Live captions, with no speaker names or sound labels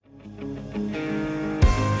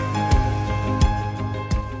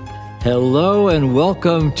Hello and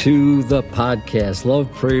welcome to the podcast,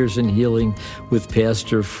 Love, Prayers, and Healing with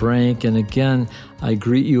Pastor Frank. And again, I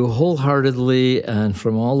greet you wholeheartedly and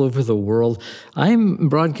from all over the world. I'm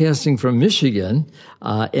broadcasting from Michigan,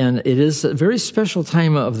 and it is a very special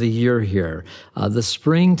time of the year here. The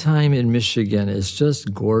springtime in Michigan is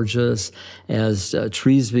just gorgeous as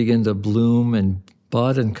trees begin to bloom and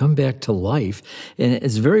bud and come back to life. And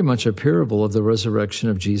it's very much a parable of the resurrection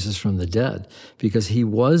of Jesus from the dead, because he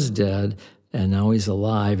was dead and now he's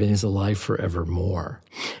alive, and he's alive forevermore.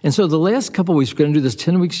 And so the last couple of weeks, we're going to do this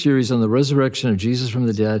 10-week series on the resurrection of Jesus from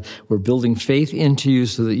the dead. We're building faith into you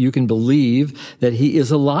so that you can believe that he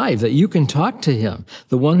is alive, that you can talk to him.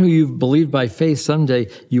 The one who you've believed by faith, someday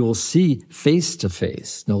you will see face to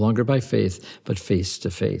face, no longer by faith, but face to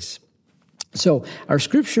face. So our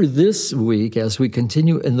scripture this week, as we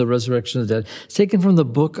continue in the resurrection of the dead, is taken from the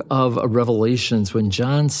book of Revelations, when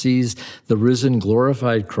John sees the risen,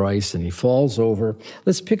 glorified Christ, and he falls over.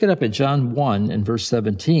 Let's pick it up at John 1 and verse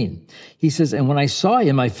 17. He says, "And when I saw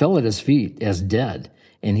him, I fell at his feet as dead.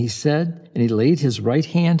 And he said, and he laid his right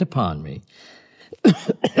hand upon me."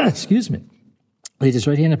 Excuse me. Laid his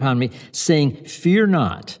right hand upon me, saying, "Fear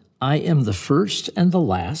not, I am the first and the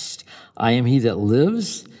last. I am he that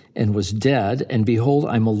lives and was dead, and behold,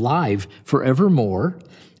 I'm alive forevermore.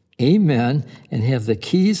 Amen, and have the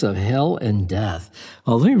keys of hell and death."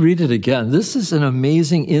 Well, let me read it again. This is an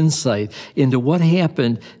amazing insight into what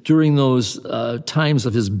happened during those times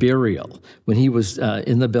of his burial, when he was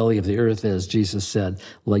in the belly of the earth, as Jesus said,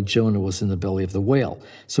 like Jonah was in the belly of the whale.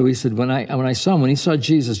 So he said, when he saw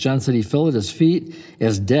Jesus, John said he fell at his feet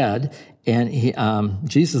as dead, and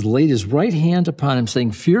Jesus laid his right hand upon him,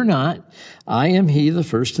 saying, "Fear not, I am he, the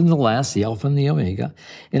first and the last, the Alpha and the Omega,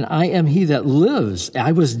 and I am he that lives.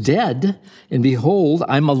 I was dead, and behold,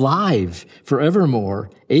 I'm alive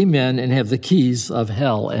forevermore. Amen, and have the keys of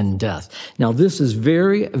hell and death." Now, this is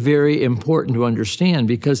very, very important to understand,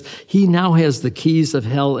 because he now has the keys of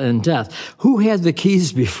hell and death. Who had the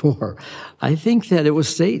keys before? I think that it was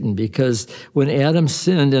Satan, because when Adam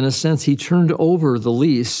sinned, in a sense, he turned over the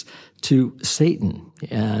lease to Satan,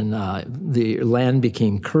 and the land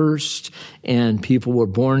became cursed, and people were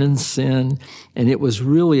born in sin, and it was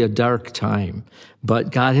really a dark time.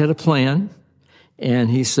 But God had a plan, and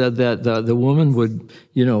he said that the woman would,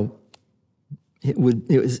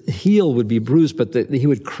 his heel would be bruised, but he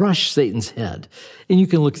would crush Satan's head. And you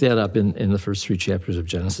can look that up in the first 3 chapters of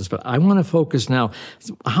Genesis. But I want to focus now,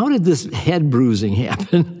 how did this head bruising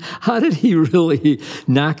happen? How did he really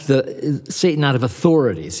knock Satan out of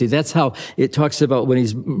authority? See, that's how it talks about when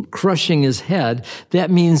he's crushing his head. That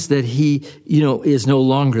means that he, is no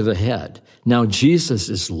longer the head. Now Jesus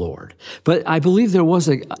is Lord. But I believe there was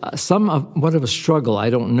somewhat of a struggle. I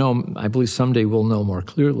don't know. I believe someday we'll know more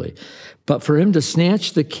clearly. But for him to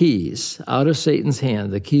snatch the keys out of Satan's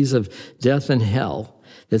hand, the keys of death and hell,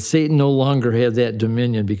 that Satan no longer had that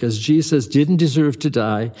dominion, because Jesus didn't deserve to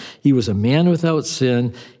die. He was a man without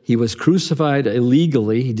sin. He was crucified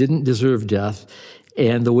illegally. He didn't deserve death.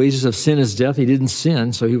 And the wages of sin is death. He didn't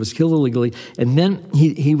sin, so he was killed illegally. And then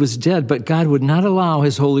he was dead, but God would not allow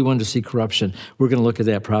his Holy One to see corruption. We're going to look at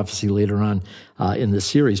that prophecy later on in the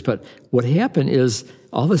series. But what happened is,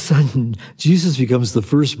 all of a sudden, Jesus becomes the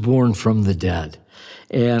firstborn from the dead.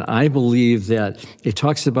 And I believe that it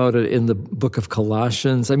talks about it in the book of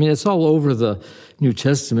Colossians. I mean, it's all over the New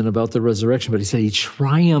Testament about the resurrection, but he said he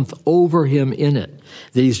triumphed over him in it,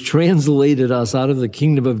 that he's translated us out of the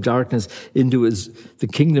kingdom of darkness into the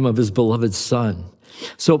kingdom of his beloved Son.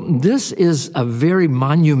 So this is a very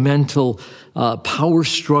monumental power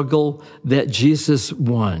struggle that Jesus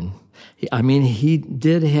won. I mean, he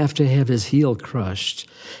did have to have his heel crushed,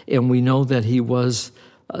 and we know that he was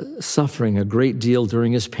suffering a great deal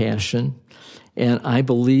during his passion. And I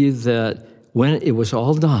believe that when it was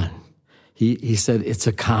all done, he said, "It's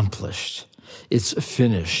accomplished. It's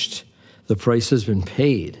finished. The price has been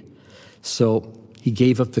paid." So he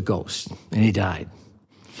gave up the ghost and he died.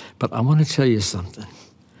 But I want to tell you something.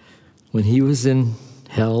 When he was in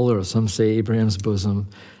hell, or some say Abraham's bosom,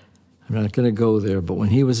 I'm not going to go there, but when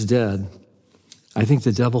he was dead, I think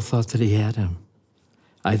the devil thought that he had him.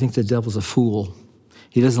 I think the devil's a fool.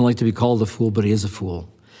 He doesn't like to be called a fool, but he is a fool.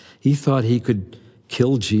 He thought he could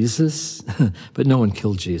kill Jesus, but no one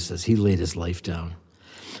killed Jesus. He laid his life down.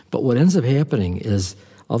 But what ends up happening is,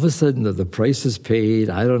 all of a sudden, the price is paid.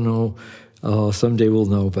 I don't know. Oh, someday we'll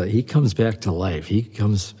know. But he comes back to life.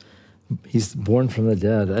 He's born from the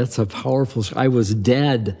dead. That's a powerful. I was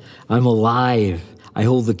dead. I'm alive. I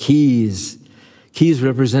hold the keys. Keys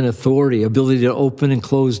represent authority, ability to open and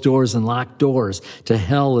close doors and lock doors to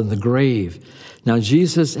hell and the grave. Now,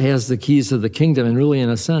 Jesus has the keys of the kingdom, and really, in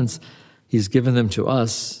a sense, he's given them to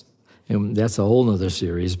us. And that's a whole nother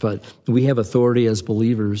series. But we have authority as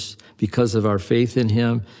believers because of our faith in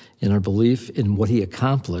him and our belief in what he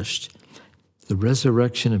accomplished, the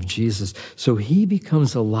resurrection of Jesus. So he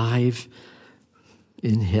becomes alive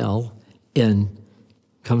in hell and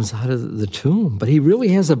comes out of the tomb. But he really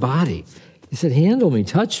has a body. He said, handle me,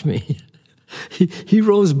 touch me. He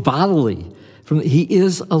rose bodily. He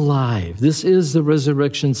is alive. This is the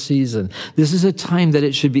resurrection season. This is a time that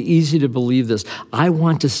it should be easy to believe this. I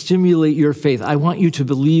want to stimulate your faith. I want you to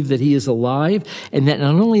believe that he is alive, and that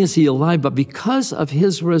not only is he alive, but because of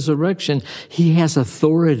his resurrection, he has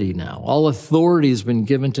authority now. All authority has been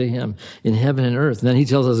given to him in heaven and earth. And then he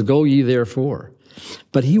tells us, go ye therefore.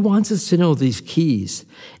 But he wants us to know these keys.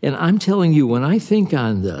 And I'm telling you, when I think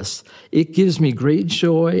on this, it gives me great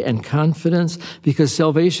joy and confidence, because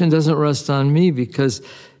salvation doesn't rest on me, because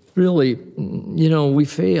really, we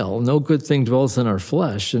fail. No good thing dwells in our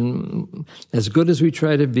flesh. And as good as we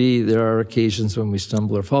try to be, there are occasions when we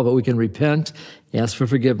stumble or fall, but we can repent, ask for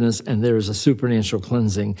forgiveness, and there is a supernatural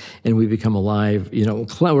cleansing, and we become alive.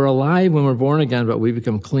 We're alive when we're born again, but we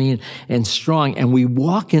become clean and strong, and we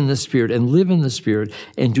walk in the Spirit and live in the Spirit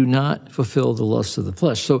and do not fulfill the lusts of the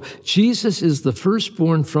flesh. So Jesus is the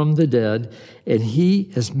firstborn from the dead, and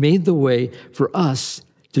he has made the way for us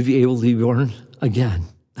to be able to be born again.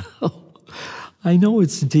 I know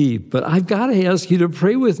it's deep, but I've got to ask you to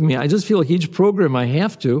pray with me. I just feel like each program I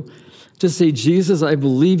have to say, Jesus, I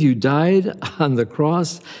believe you died on the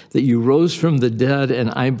cross, that you rose from the dead, and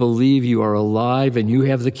I believe you are alive and you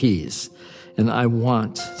have the keys. And I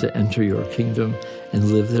want to enter your kingdom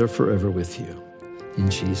and live there forever with you. In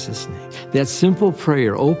Jesus' name. That simple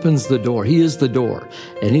prayer opens the door. He is the door,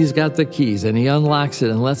 and he's got the keys, and he unlocks it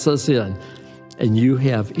and lets us in. And you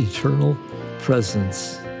have eternal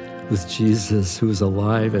presence with Jesus, who is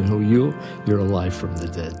alive and who you're alive from the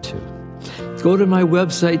dead too. Go to my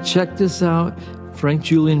website, check this out,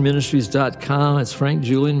 frankjulianministries.com. It's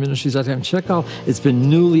frankjulianministries.com. Check out, it's been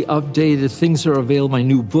newly updated. Things are available. My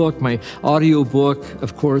new book, my audio book,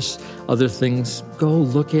 of course, other things. Go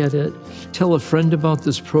look at it. Tell a friend about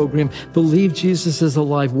this program. Believe Jesus is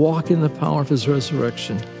alive. Walk in the power of his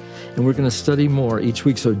resurrection. And we're going to study more each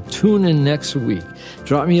week, so tune in next week.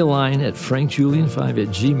 Drop me a line at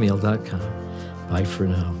frankjulian5@gmail.com. Bye for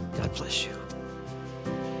now. God bless you.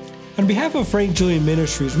 On behalf of Frank Julian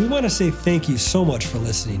Ministries, we want to say thank you so much for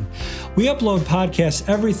listening. We upload podcasts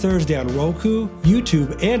every Thursday on Roku,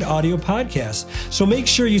 YouTube, and audio podcasts, so make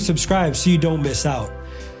sure you subscribe so you don't miss out.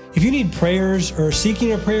 If you need prayers or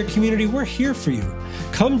seeking a prayer community, we're here for you.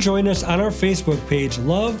 Come join us on our Facebook page,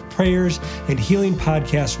 Love, Prayers, and Healing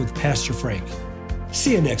Podcast with Pastor Frank.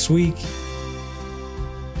 See you next week.